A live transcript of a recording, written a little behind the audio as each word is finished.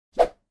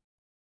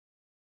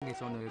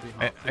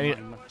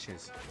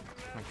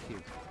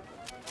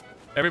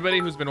Everybody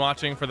who's been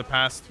watching for the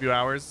past few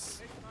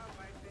hours,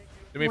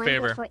 do me a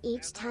favor. For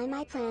each time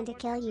I plan to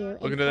kill you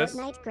Look in into this.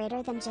 Fortnite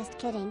greater than just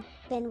kidding.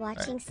 Been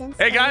watching since.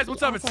 Hey guys,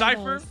 what's up? It's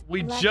Cypher.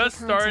 We just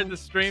started the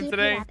stream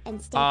today.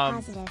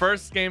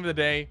 First game of the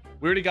day.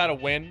 We already got a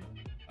win.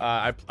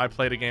 I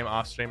played a game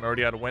off stream. I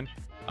already got a win.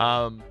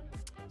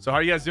 So how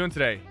are you guys doing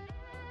today?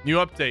 New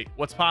update.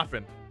 What's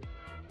poppin'?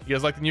 You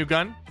guys like the new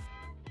gun?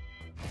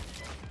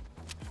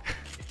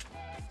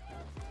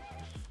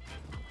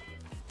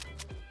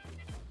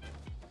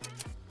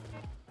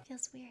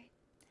 Feels weird.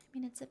 I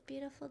mean, it's a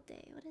beautiful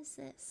day. What is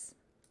this?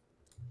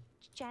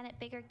 Janet,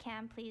 bigger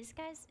cam, please.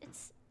 Guys,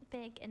 it's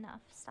big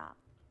enough. Stop.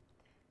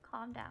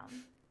 Calm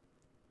down.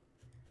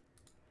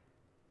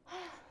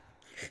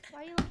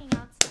 Why are you looking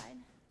outside?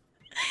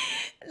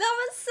 That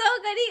was so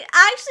good. He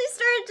actually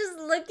started just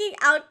looking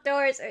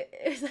outdoors.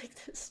 It was like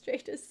the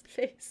straightest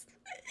face.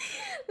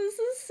 This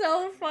is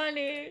so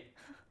funny.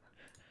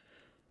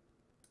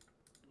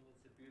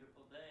 It's a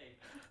beautiful day.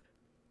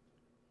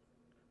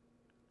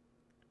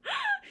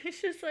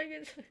 It's just like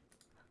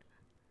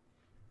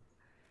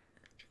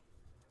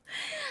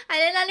I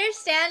didn't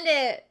understand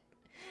it.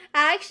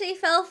 I actually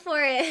fell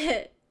for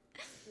it.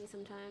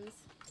 Sometimes.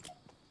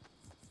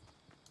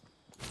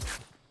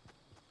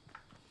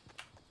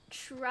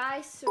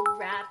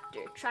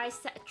 Triceraptor.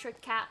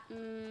 Tricetracap.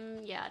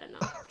 Yeah, I don't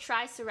know.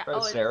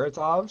 Triceratops.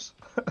 Triceratops?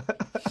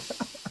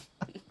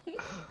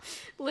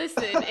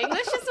 Listen,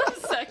 English is my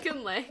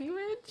second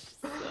language.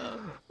 So.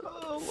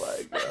 Oh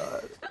my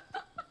god.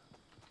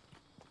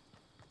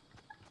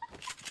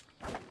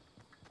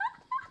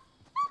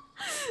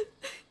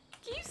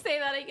 Can you say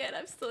that again?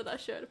 I'm still not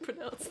sure how to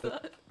pronounce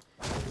that.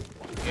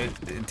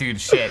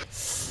 Dude, shit.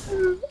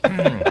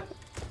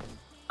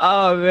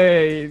 Oh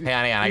man.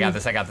 Hang on, I got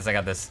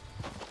this.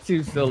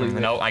 Too silly.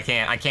 No, I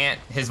can't.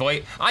 His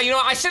voice. You know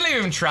what? I shouldn't have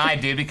even tried,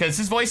 dude, because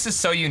his voice is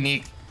so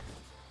unique.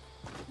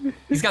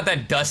 He's got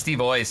that dusty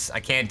voice. I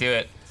can't do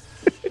it.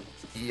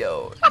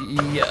 Yo.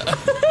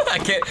 I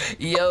can't.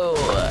 Yo.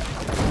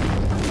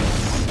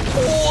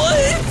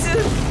 What?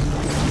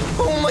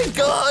 Oh my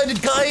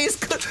god, guys,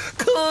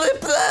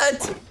 clip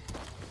that.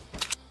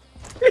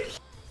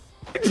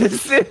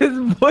 Just said his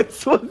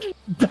voice was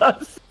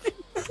dusty.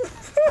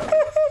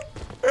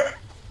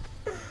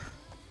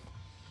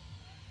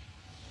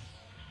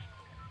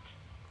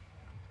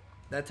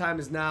 That time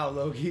is now,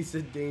 Loki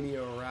said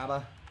Danio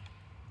Rabba.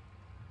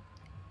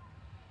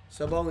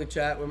 Sub only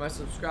chat, where my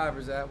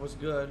subscribers at? What's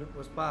good?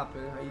 What's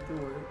poppin'? How you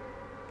doing?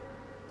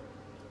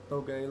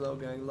 Low gang, low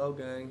gang, low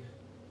gang.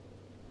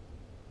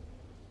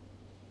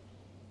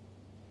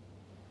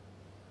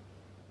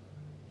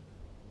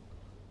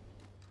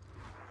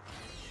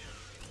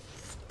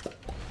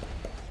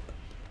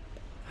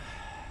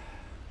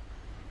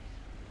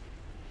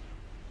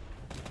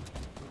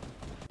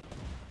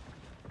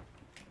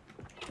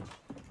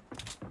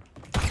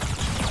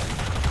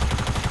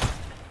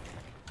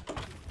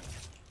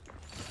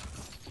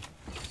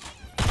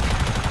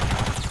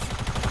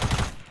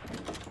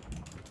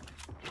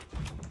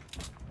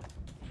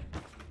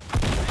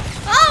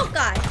 Oh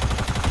god.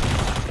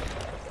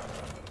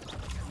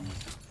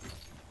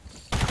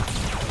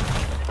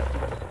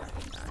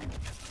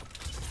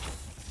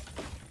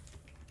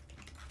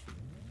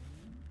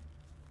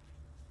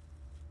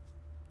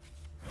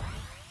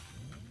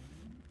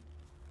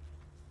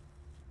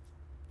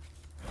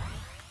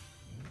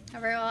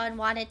 Everyone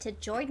wanted to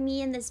join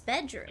me in this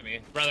bedroom. I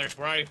mean, brother,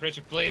 where are you,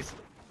 Richard? Please.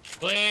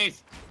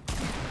 Please.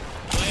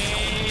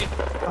 Please.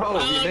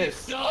 Oh, you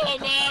missed. So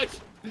much.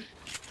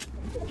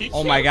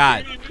 Oh my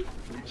god.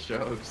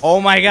 Shows. Oh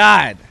my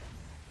god.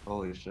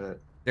 Holy shit.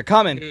 They're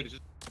coming. Dude,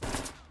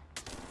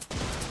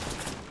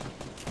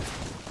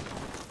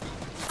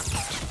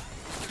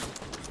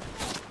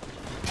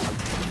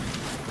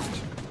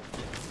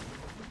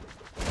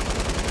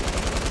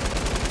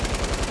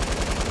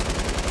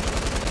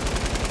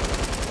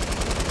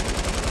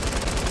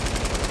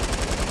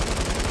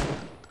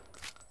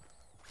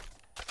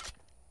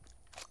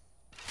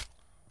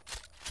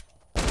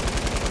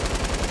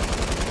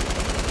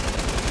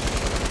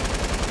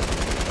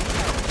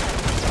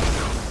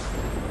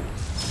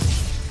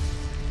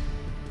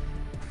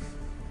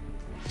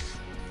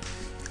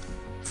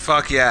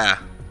 Fuck yeah.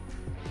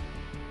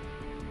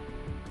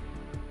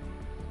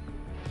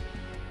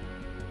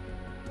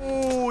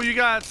 Ooh, you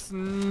got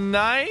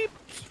sniped?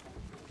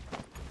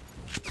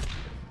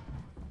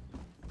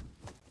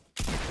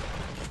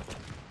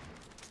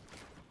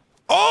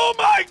 Oh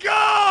my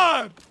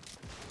god!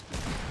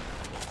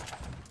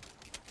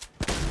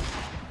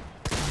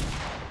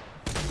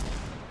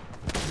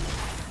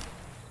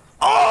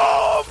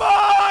 Oh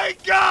my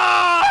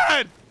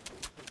god!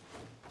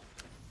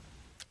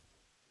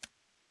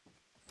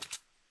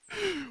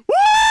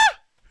 What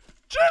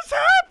just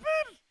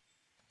happened?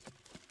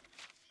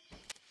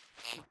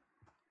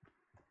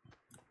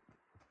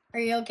 Are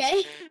you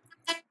okay?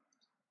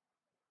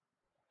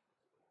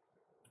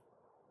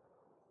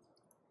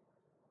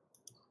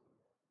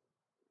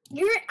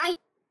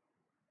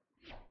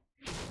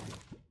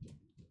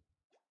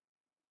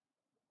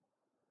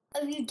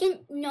 Oh, you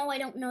didn't know? I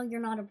don't know. You're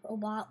not a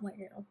robot. Well,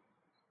 you're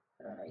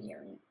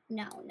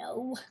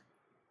no.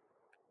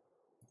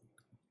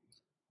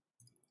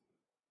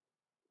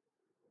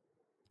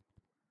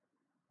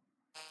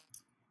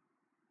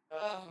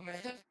 Oh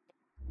man.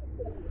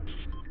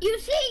 You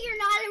say you're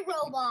not a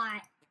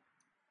robot.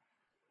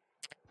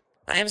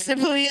 I am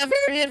simply a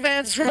very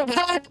advanced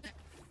robot.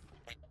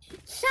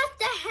 Shut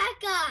the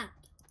heck up.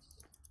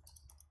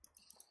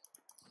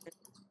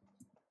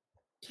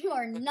 You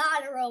are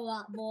not a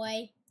robot,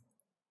 boy.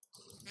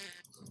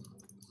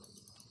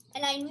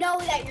 And I know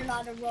that you're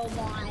not a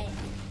robot.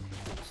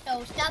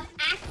 So stop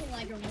acting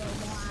like a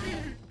robot.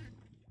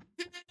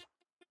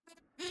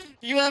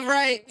 You have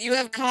right. You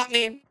have caught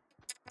me.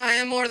 I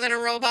am more than a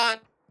robot.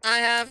 I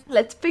have.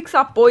 Let's fix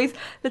up, boys.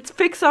 Let's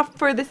fix up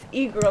for this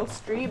e-girl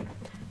stream.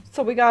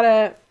 So we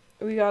gotta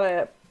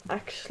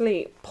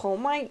actually pull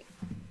my.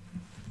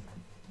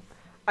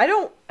 I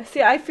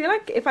feel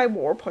like if I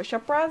wore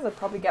push-up bras, I'd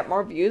probably get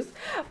more views.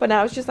 But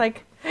now it's just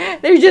like,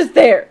 they're just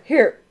there.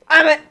 Here,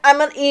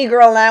 I'm an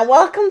e-girl now.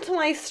 Welcome to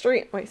my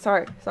stream. Wait,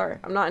 sorry.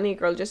 I'm not an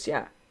e-girl just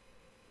yet.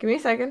 Give me a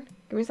second.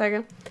 Hey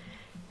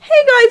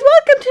guys,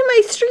 welcome to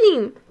my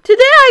stream.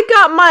 Today I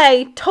got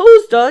my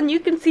toes done. You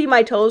can see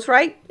my toes,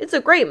 right? It's a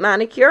great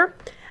manicure.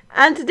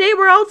 And today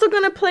we're also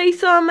gonna play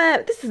some.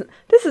 This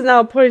is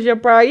not a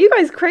push-up bra. Are you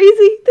guys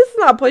crazy? This is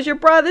not a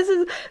push-up bra. This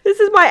is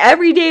my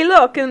everyday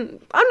look, and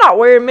I'm not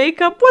wearing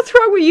makeup. What's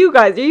wrong with you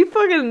guys? Are you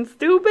fucking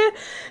stupid?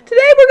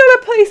 Today we're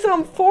gonna play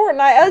some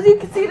Fortnite. As you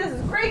can see, this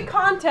is great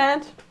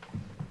content.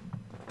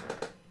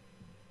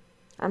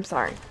 I'm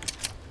sorry.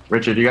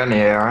 Richard, you got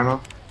any AR ammo?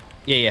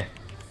 Yeah.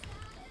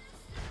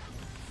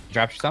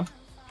 Drop some?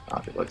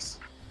 It looks.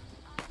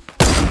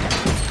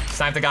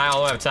 Snipe the guy all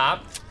the way up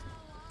top.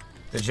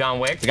 The John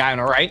Wick. The guy on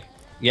the right?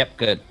 Yep,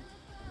 good.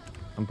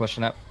 I'm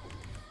pushing up.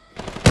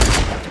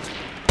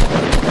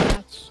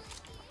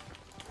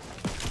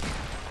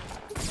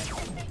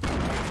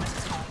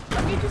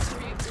 Let me just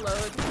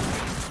reload.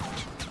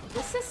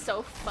 This is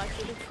so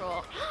fucking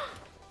troll.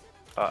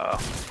 Oh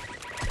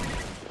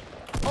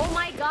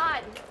my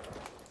god.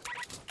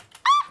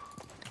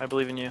 I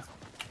believe in you.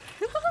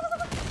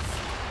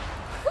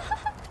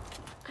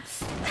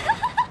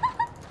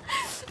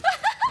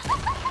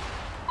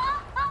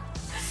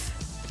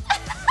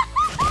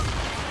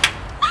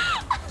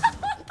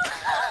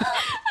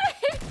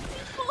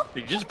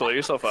 Did you just blow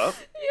yourself up?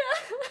 Yeah.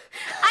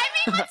 I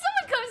mean, when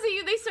someone comes at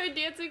you, they start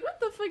dancing. What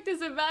the fuck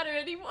does it matter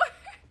anymore?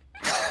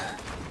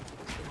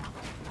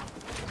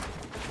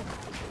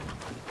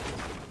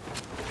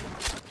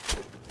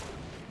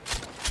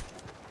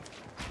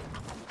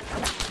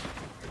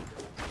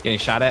 Getting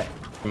shot at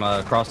from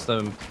across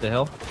the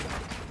hill.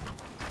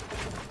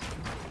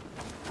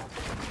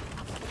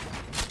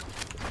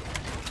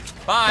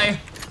 Bye.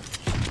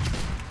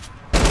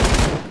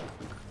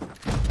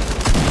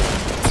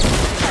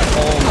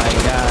 Oh my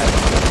god.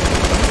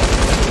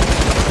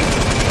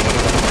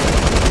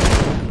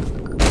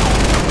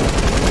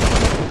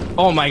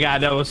 Oh my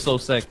god, that was so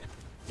sick.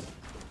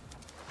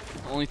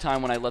 The only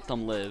time when I let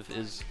them live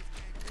is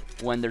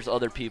when there's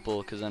other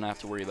people, because then I have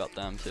to worry about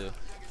them too.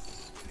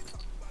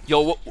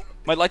 Yo,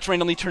 my light's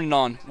randomly turning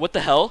on. What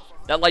the hell?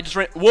 That light just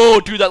whoa,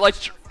 dude, that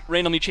light's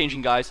randomly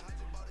changing, guys.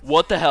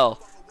 What the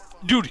hell?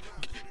 Dude,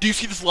 do you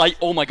see this light?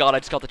 Oh my god, I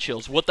just got the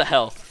chills. What the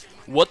hell?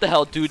 What the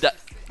hell, dude?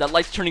 That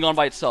light's turning on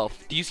by itself.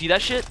 Do you see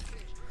that shit?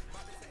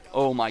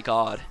 Oh my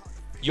god.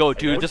 Yo,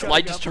 dude, this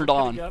light just turned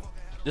on.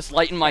 This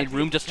light in my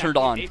room just turned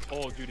on.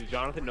 Oh, dude, did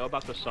Jonathan know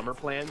about the summer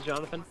plans,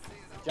 Jonathan?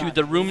 Dude,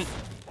 the room...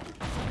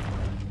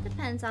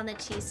 Depends on the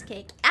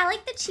cheesecake. I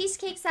like the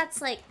cheesecakes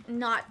that's like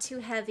not too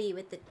heavy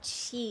with the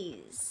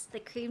cheese.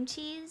 The cream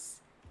cheese.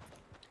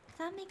 If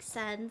that makes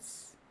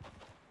sense.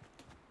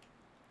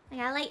 Like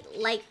I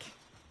like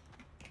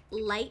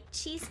light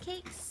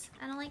cheesecakes.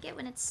 I don't like it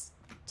when it's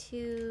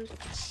too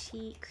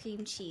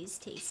cream cheese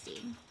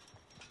tasting.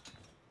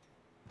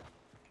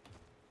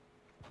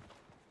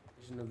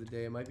 Of the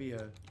day, it might be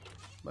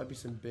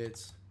some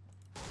bits.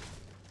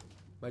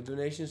 My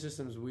donation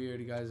system's weird,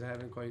 you guys. I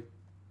haven't quite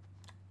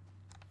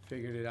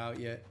figured it out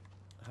yet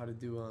how to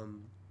do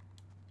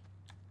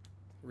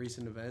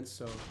recent events,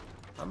 so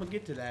I'm gonna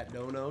get to that.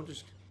 Dono,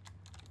 just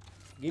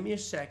give me a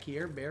sec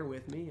here, bear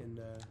with me, and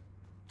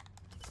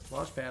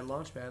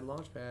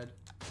launchpad.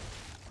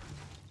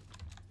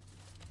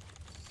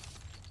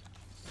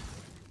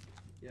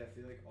 Yeah, I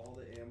feel like all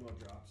the ammo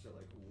drops are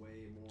like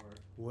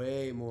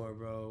way more,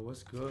 bro.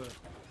 What's good?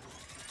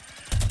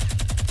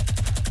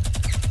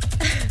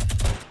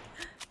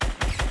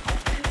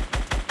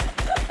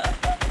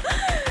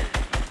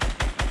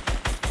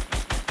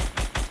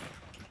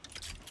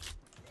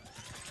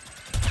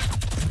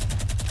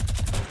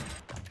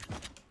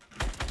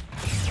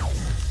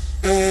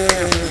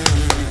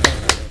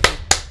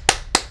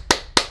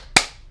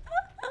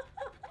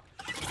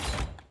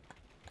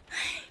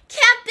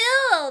 Can't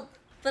build,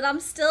 but I'm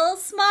still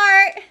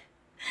smart.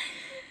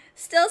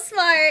 Still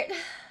smart.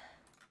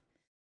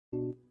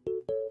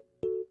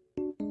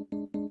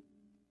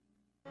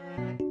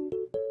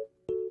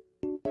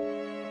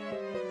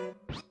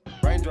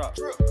 Right raindrop.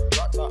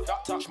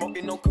 Drop top,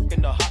 smoking, no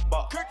cooking, the hot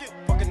box.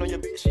 Fucking on your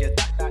bitch, yeah,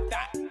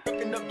 that.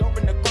 Cooking up dope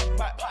in the crock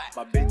pot.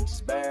 My bitch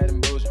is bad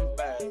and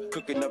bullshit.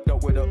 Cooking up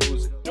dope with a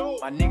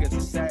Uzi. My niggas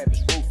are savage,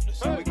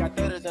 ruthless. We got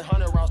 30s and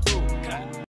 100 rounds too.